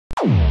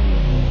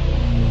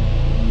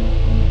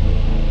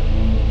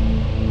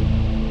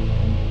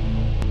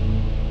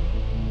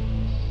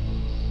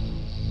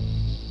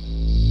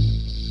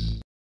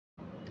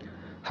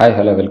Hi,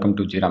 hello, welcome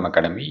to Jeeram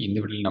Academy. இந்த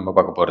வீடியோவில் நம்ம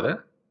பார்க்க போகிறது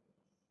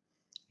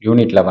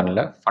unit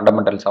 11ல்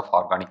fundamentals of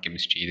organic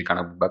chemistry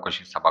இதுக்கான புக் பேக்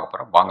கொஷின்ஸ் தான் பார்க்க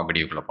போகிறோம். வாங்க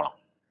வீடியோக்குள்ளே போகலாம்.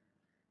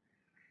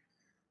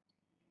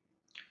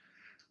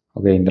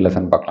 ஓகே, இந்த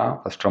லெசன் பார்க்கலாம்.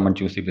 First Roman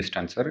choose the best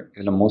answer.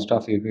 இதில் மோஸ்ட்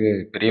ஆஃப் இது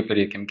பெரிய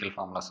பெரிய கெமிக்கல்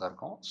ஃபார்முலாஸாக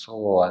இருக்கும். ஸோ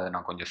அதை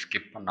நான் கொஞ்சம்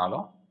ஸ்கிப்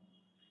பண்ணாலும்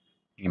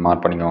நீங்கள்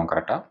மார்க் பண்ணிக்கோங்க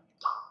கரெக்டாக.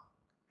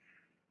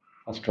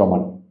 First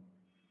Roman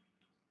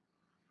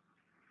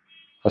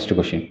first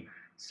question,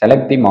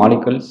 select the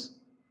molecules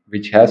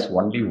which has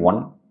only one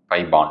pi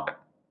bond.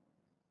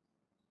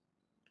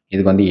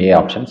 இதுக்கு வந்து A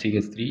option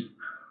CH3,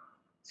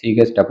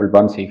 CH double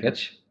bond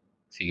CH,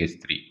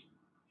 CH3.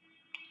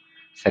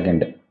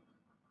 Second,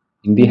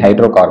 in the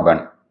hydrocarbon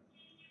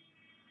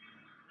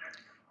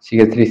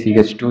CH3,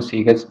 CH2,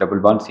 CH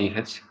double bond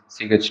CH,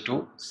 CH2,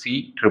 C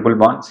triple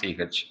bond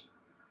CH.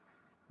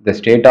 The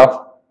state of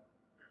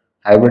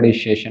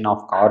hybridization of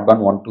carbon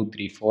 1, 2,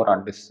 3, 4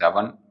 and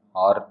 7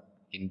 are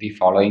in the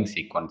following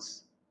sequence.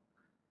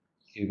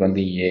 இதுக்கு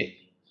வந்து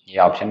A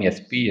option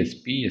sp,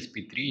 sp,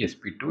 sp3,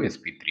 sp2,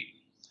 sp3.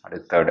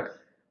 அடுத்து third,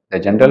 the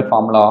general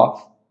formula of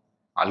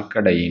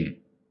alkadine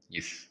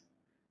is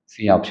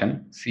C option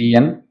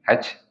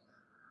CnH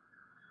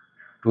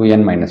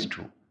 2n minus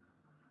 2.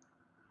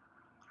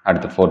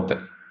 அடுத்து fourth,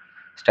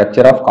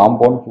 structure of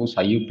compound whose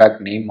IUPAC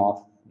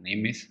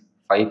name is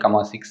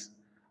 5,6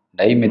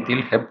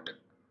 dimethyl hept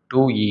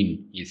 2ene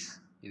is.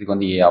 இதுக்கு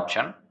வந்து A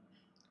option.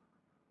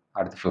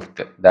 அடுத்து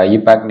fifth, the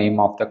IUPAC name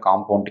of the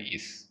compound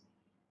is.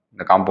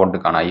 இந்த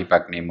காம்பவுண்டுக்கான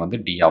I-PAC name வந்து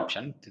D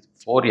option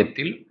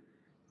 4-ethyl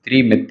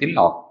 3-methyl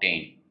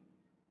octane.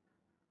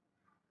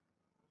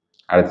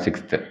 அடுத்து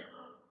sixth,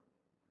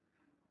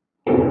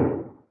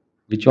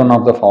 which one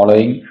of the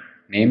following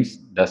names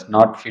does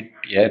not fit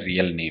a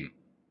real name.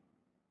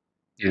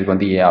 இதுக்கு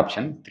வந்து A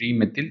option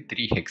 3-methyl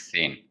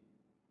 3-hexane,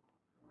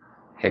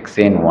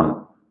 hexane 1.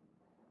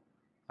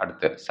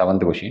 அடுத்து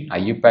seventh question,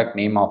 IUPAC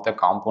name of the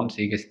compound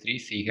CH3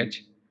 CH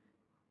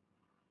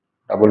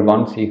double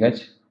bond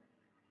CH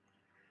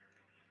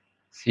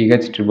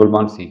CH triple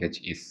bond CH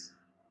is.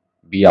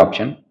 B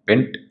option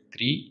pent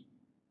 3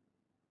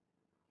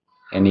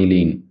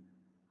 aniline.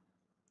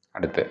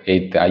 அடுத்து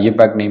eighth,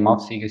 IUPAC name of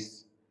CH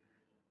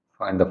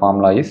and the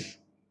formula is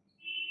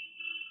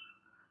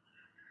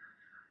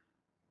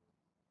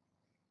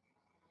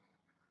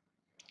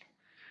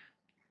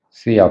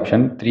C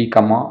option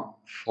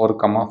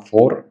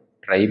 3,4,4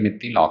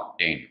 trimethyl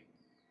octane.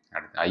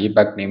 அடுத்து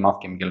IUPAC name of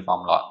chemical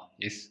formula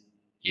is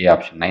A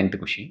option. Ninth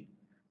question,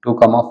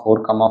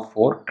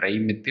 2,4,4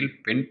 trimethyl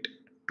pent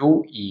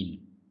 2ene.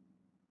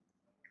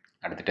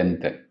 அடுத்து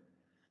 10th,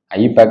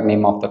 IUPAC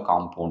name of the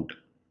compound.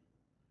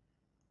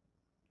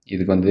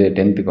 இதுக்கு வந்து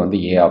 10th வந்து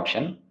A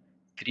option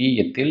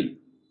 3-ethyl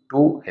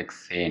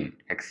 2-hexane,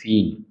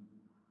 hexene.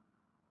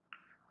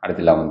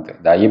 அடுத்து 11th,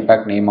 the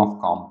IUPAC name of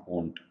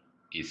compound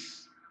is.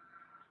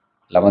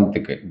 11th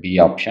B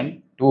option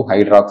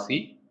 2-hydroxy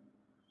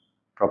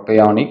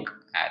propionic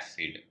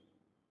acid.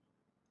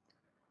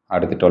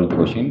 அடுத்து 12th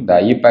question, the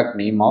IUPAC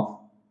name of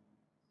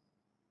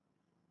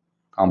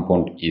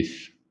compound is.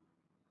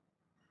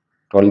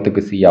 12th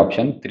C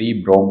option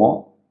 3-bromo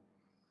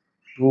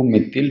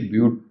 2-methyl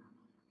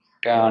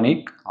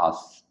butanic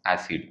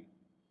acid.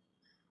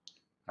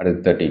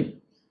 அடுத்து 13,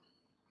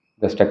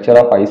 the structure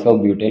of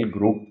isobutyl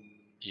group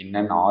in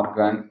an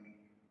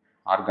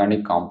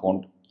organic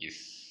compound is.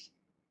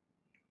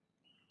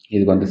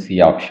 இதுக்கு வந்து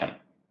C option.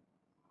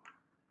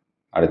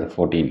 அடுத்து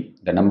 14,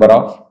 the number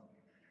of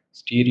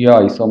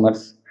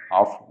stereoisomers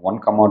of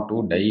 1,2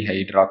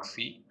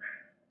 dihydroxy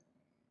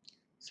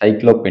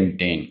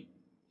cyclopentane.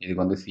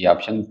 இதுக்கு வந்து C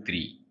option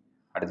 3.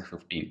 அடுத்து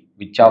 15,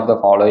 which of the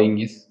following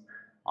is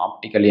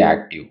optically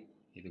active.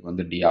 இதுக்கு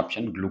வந்து D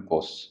option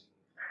glucose.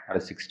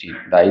 அடுத்து 16,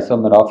 the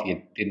isomer of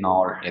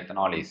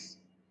ethanol is.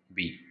 B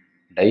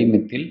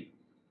dimethyl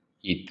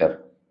ether.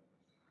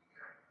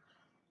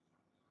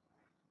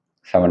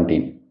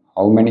 17,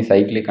 how many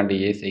cyclic and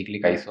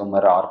acyclic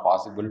isomer are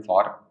possible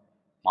for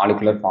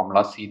molecular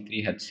formula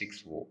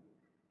C3H6O.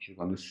 இதுக்கு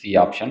வந்து C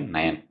option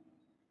 9.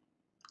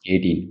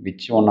 18,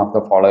 which one of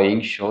the following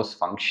shows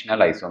functional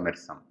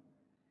isomerism.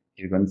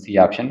 இதுக்கு வந்து C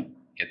option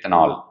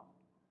ethanol.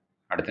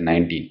 அடுத்து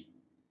 19,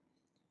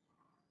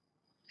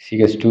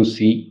 CH2C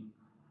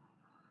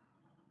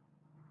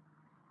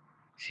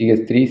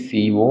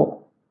CH3CO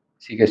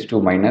CH2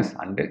 minus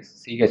and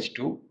CH2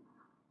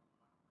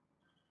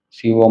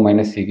 CO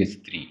minus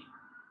CH3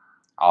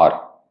 are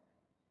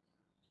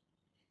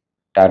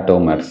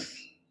tautomers.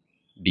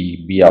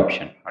 B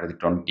option. அடுத்து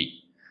 20,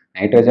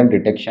 nitrogen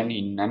detection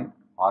in an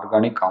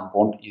organic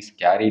compound is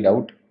carried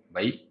out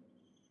by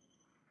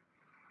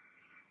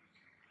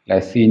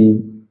Leysin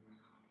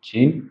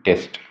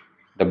test.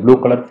 The blue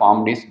color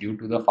formed is due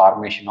to the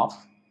formation of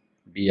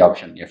B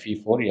option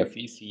Fe4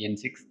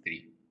 FeCN6 3.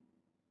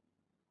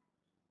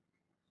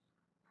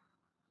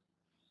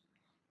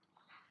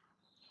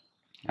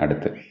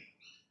 அடுத்து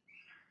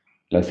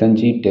Leysin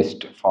test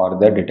for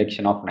the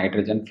detection of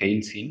nitrogen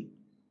fails in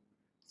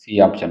C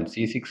option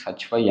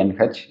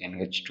C6H5NH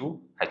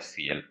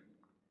NH2HCl.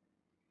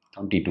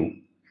 22,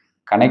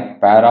 Connect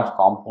pair of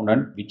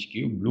component which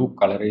give blue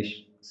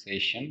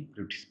colorization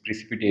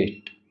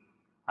precipitate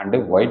and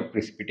white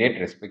precipitate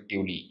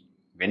respectively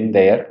when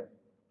their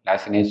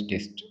lacinage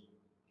test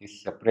is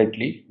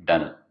separately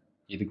done.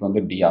 இதுக்கு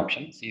வந்து D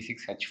option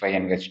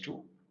C6H5NH2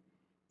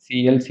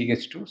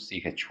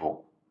 ClCH2CHO.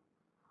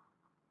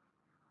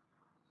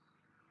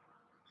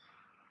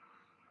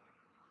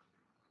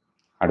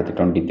 அடுத்து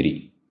 23.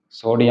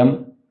 Sodium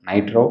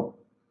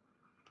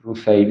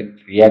nitroprusside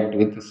react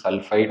with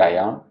sulfide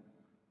ion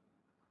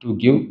to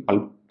give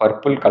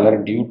purple color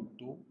due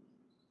to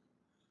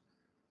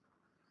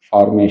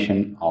formation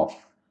of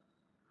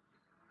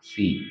C.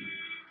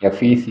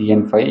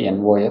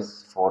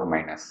 FeCN5NOS4-.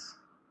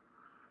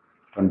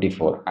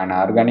 24. An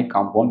organic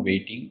compound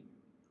weighing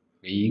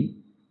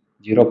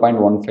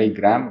 0.15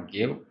 gram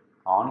gave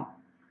on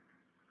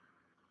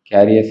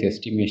carrier's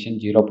estimation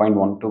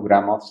 0.12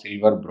 gram of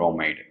silver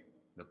bromide.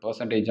 The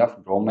percentage of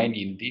bromine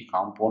in the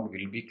compound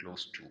will be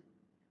close to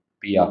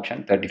P option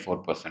 34%.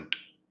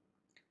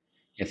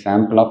 A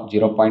sample of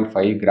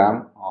 0.5 gram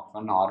of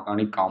an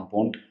organic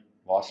compound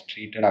was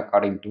treated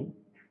according to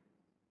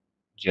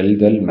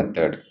Geldel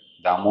method.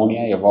 The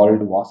ammonia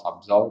evolved was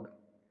absorbed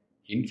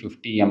in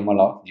 50 ml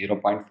of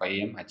 0.5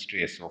 m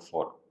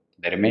H2SO4.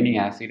 The remaining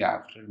acid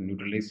after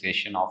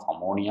neutralization of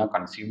ammonia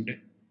consumed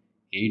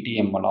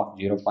 80 ml of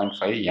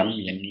 0.5 m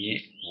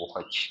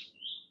NaOH.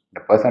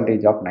 The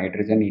percentage of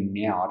nitrogen in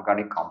a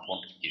organic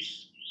compound is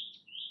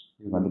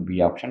B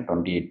option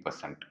 28%.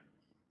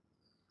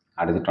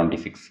 That is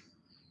 26.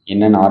 In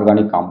an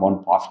organic compound,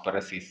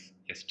 phosphorus is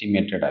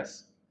estimated as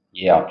A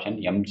option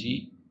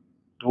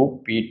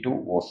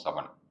Mg2P2O7.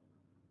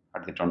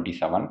 That is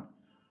 27.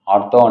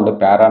 Ortho and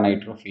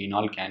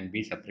para-nitrophenol can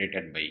be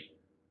separated by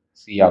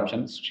C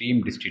option stream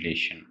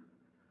distillation.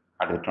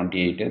 That is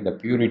 28. The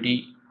purity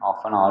of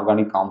an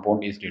organic compound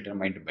is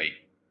determined by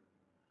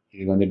D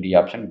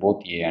option both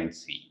A and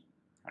C.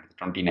 That is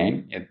 29.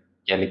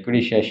 A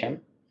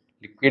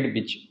liquid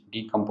which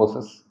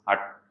decomposes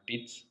at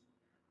its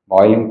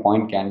boiling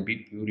point can be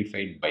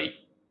purified by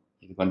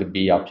B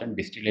option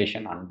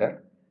distillation under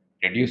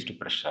reduced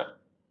pressure.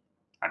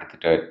 That is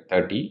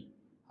 30.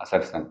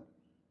 Assertion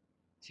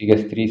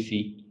CH3C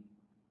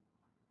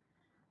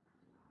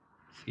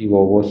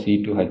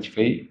COOC2H5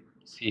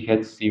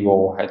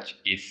 CHCOOH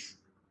is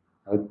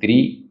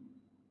 3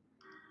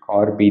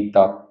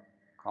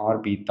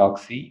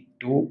 carboethoxy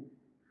 2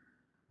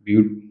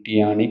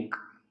 butyanic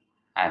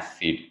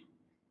acid.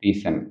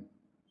 Reason: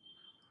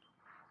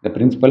 the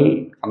principal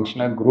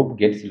functional group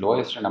gets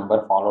lowest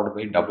number followed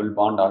by double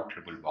bond or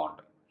triple bond.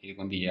 This is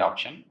the A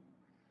option.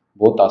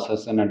 Both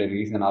assertion and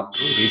reason are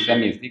true.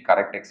 Reason is the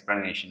correct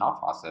explanation of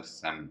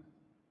assertion.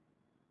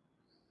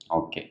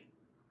 Okay.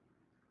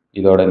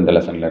 இதோட இந்த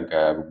லெசனில் இருக்க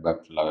book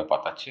back ஃபுல்லாகவே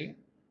பார்த்தாச்சு.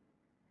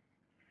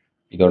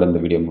 இதோட இந்த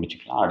video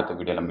முடிச்சுக்கலாம். அடுத்த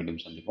வீடியோவில்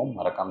மீண்டும் சந்திப்போம்.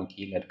 மறக்காமல்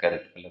கீழே இருக்க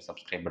ரெட்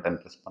சப்ஸ்கிரைப் பட்டன்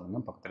ப்ரெஸ்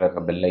பண்ணுங்கள். பக்கத்தில்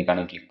இருக்க பெல்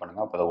ஐக்கானை கிளிக்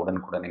பண்ணுங்கள். அப்போ தான்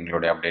உடனுக்குடன்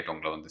எங்களுடைய அப்டேட்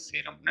உங்களை வந்து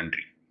சேரும்.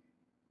 நன்றி.